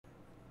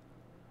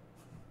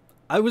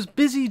I was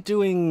busy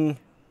doing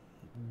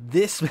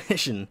this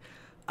mission,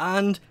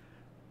 and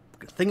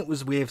I think it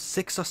was wave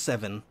 6 or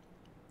 7,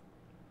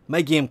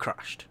 my game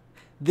crashed.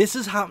 This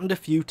has happened a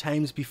few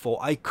times before.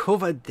 I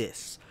covered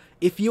this.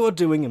 If you are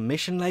doing a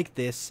mission like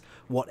this,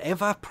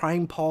 whatever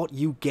prime part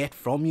you get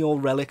from your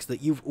relics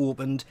that you've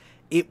opened,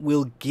 it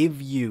will give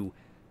you.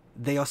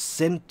 They are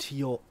sent to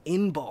your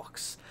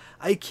inbox.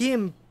 I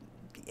came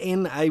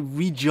in, I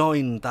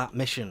rejoined that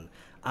mission,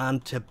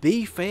 and to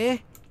be fair,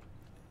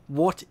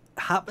 what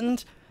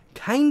happened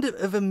kind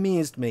of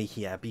amazed me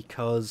here,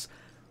 because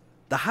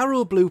the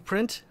Harrow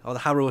blueprint, or the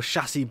Harrow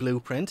chassis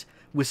blueprint,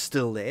 was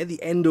still there,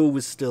 the Endo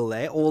was still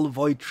there, all the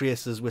void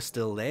tracers were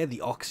still there,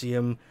 the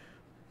Oxium,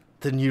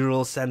 the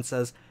neural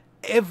sensors,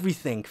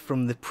 everything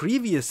from the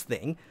previous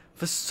thing,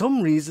 for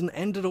some reason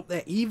ended up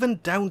there, even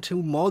down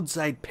to mods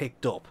I'd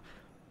picked up.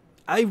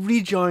 I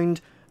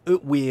rejoined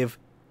at wave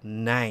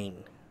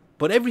 9,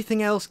 but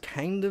everything else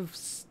kind of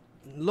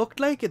looked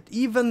like it,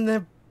 even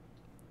the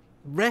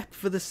rep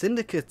for the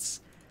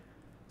syndicates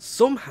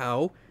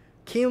somehow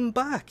came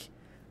back.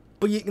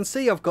 But you can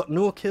see I've got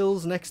no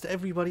kills next to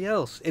everybody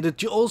else. It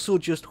had also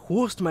just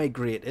host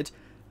migrated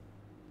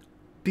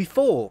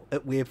before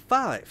at wave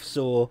 5,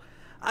 so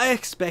I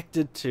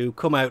expected to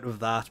come out of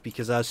that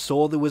because I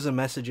saw there was a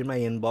message in my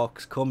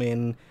inbox, come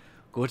in,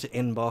 go to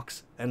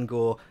inbox and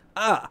go,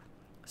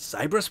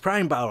 Cyberus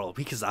Prime Barrel,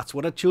 because that's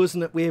what I'd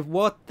chosen at wave.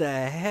 What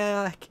the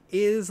heck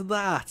is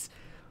that?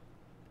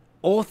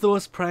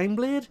 Orthos Prime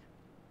Blade?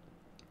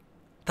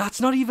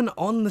 That's not even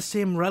on the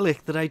same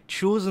relic that I'd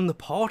chosen the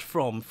part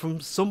from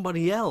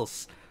somebody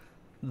else.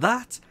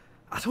 That,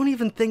 I don't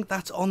even think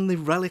that's on the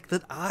relic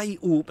that I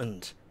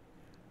opened.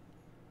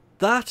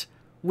 That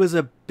was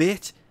a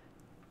bit,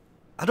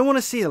 I don't want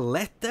to say a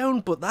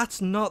letdown, but that's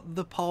not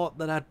the part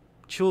that I'd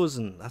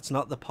chosen. That's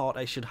not the part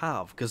I should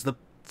have, because the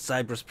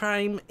Cyberus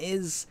Prime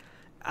is,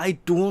 I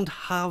don't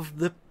have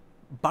the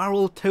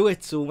barrel to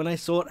it, so when I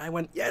saw it I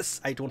went, yes,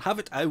 I don't have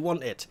it, I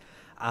want it.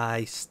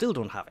 I still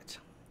don't have it.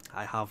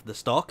 I have the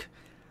stock,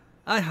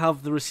 I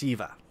have the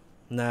receiver.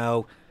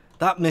 Now,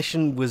 that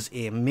mission was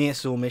a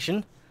Meso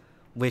mission,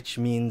 which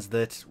means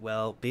that,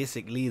 well,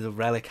 basically the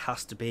relic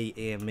has to be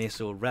a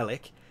Meso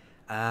relic.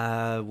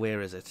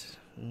 Where is it?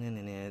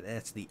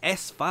 It's the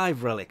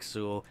S5 relic,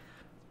 so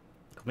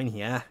come in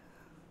here.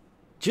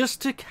 Just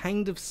to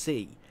kind of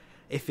see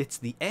if it's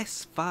the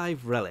S5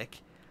 relic,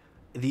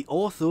 the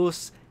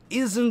Orthos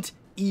isn't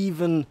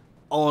even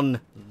on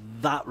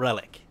that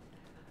relic.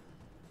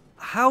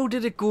 How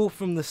did it go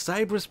from the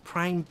Cyberus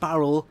Prime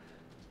Barrel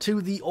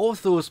to the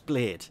Orthos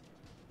Blade?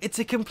 It's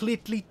a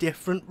completely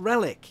different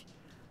relic.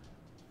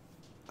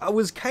 I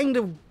was kind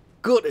of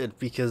gutted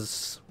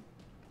because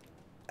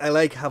I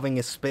like having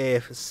a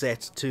spare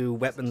set to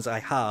weapons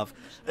I have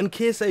in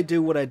case I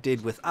do what I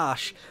did with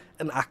Ash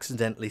and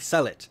accidentally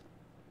sell it.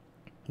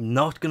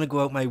 Not going to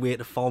go out my way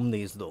to farm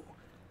these though.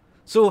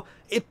 So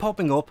it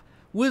popping up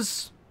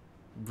was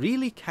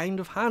really kind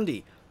of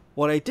handy.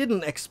 What I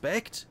didn't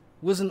expect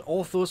was an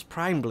Orthos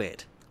Prime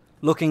Blade.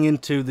 Looking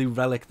into the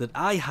relic that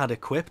I had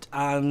equipped,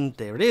 and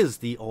there it is,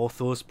 the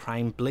Orthos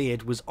Prime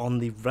Blade was on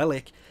the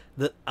relic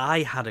that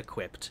I had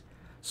equipped.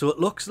 So it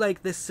looks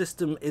like this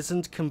system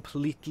isn't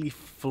completely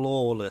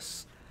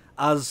flawless.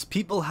 As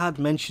people had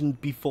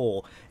mentioned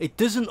before, it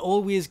doesn't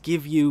always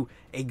give you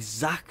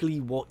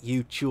exactly what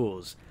you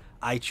chose.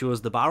 I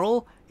chose the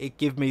barrel, it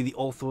gave me the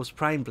Orthos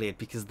Prime Blade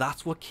because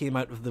that's what came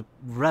out of the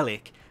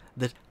relic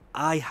that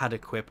I had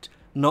equipped,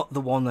 not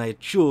the one I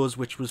chose,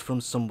 which was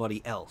from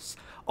somebody else.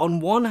 On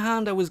one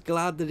hand, I was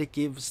glad that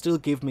it still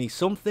gave me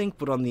something,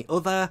 but on the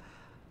other,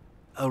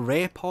 a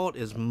rare part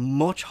is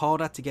much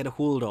harder to get a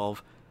hold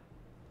of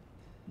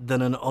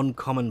than an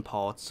uncommon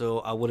part, so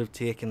I would have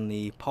taken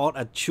the part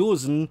I'd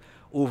chosen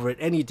over it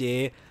any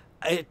day.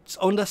 It's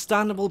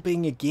understandable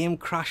being a game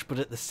crash, but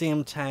at the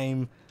same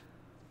time,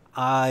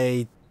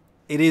 it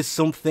is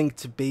something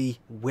to be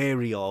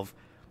wary of.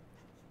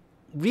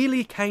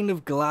 Really kind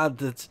of glad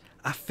that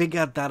I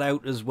figured that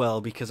out as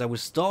well, because I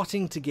was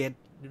starting to get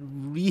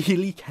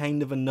really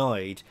kind of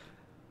annoyed.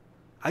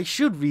 I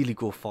should really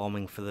go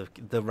farming for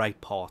the right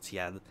part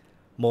here,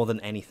 more than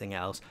anything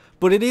else.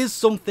 But it is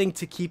something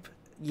to keep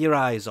your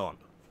eyes on.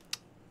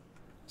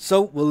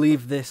 So we'll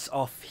leave this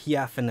off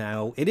here for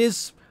now. It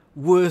is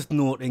worth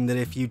noting that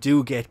if you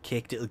do get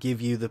kicked, it'll give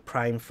you the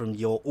prime from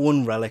your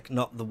own relic,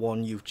 not the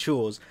one you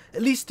chose.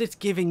 At least it's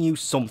giving you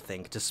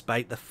something,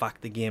 despite the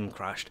fact the game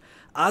crashed.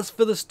 As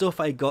for the stuff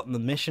I got in the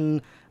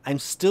mission, I'm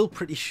still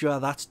pretty sure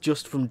that's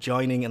just from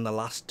joining in the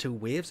last 2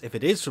 waves. If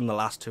it is from the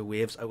last 2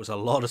 waves, it was a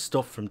lot of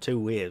stuff from 2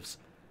 waves.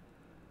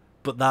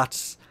 But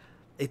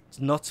it's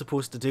not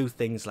supposed to do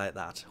things like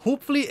that.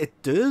 Hopefully it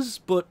does,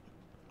 but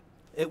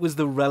it was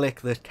the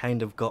relic that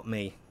kind of got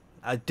me.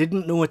 I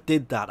didn't know it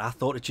did that. I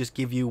thought it just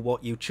gave you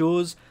what you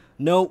chose.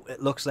 No,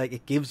 it looks like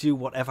it gives you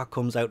whatever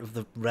comes out of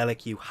the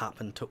relic you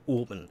happen to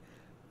open.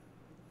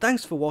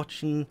 Thanks for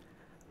watching,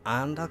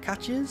 and I'll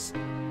catch you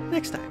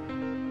next time.